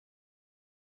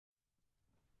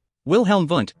Wilhelm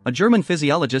Wundt, a German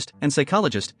physiologist and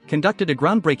psychologist, conducted a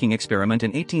groundbreaking experiment in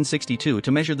 1862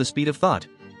 to measure the speed of thought.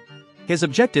 His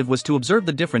objective was to observe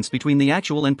the difference between the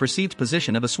actual and perceived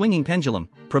position of a swinging pendulum,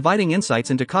 providing insights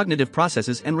into cognitive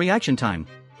processes and reaction time.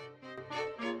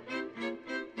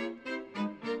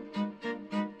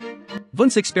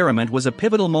 Wundt's experiment was a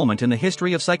pivotal moment in the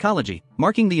history of psychology,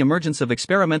 marking the emergence of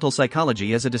experimental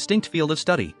psychology as a distinct field of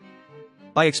study.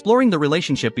 By exploring the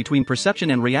relationship between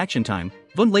perception and reaction time,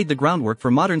 Wundt laid the groundwork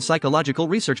for modern psychological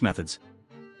research methods.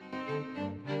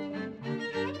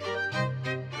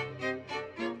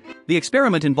 The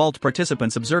experiment involved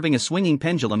participants observing a swinging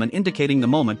pendulum and indicating the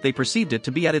moment they perceived it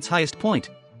to be at its highest point.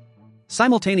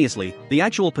 Simultaneously, the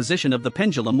actual position of the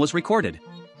pendulum was recorded.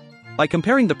 By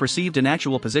comparing the perceived and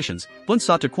actual positions, Wundt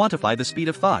sought to quantify the speed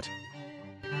of thought.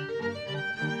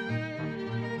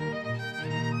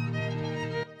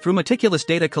 Through meticulous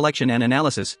data collection and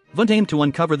analysis, Wundt aimed to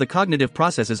uncover the cognitive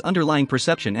processes underlying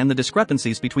perception and the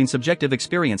discrepancies between subjective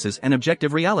experiences and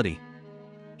objective reality.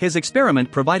 His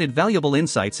experiment provided valuable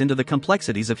insights into the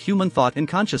complexities of human thought and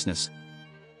consciousness.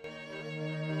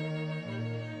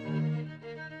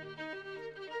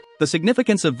 The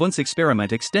significance of Wundt's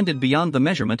experiment extended beyond the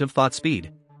measurement of thought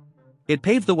speed. It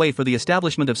paved the way for the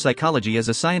establishment of psychology as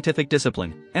a scientific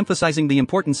discipline, emphasizing the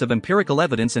importance of empirical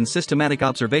evidence and systematic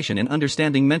observation in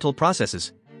understanding mental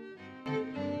processes.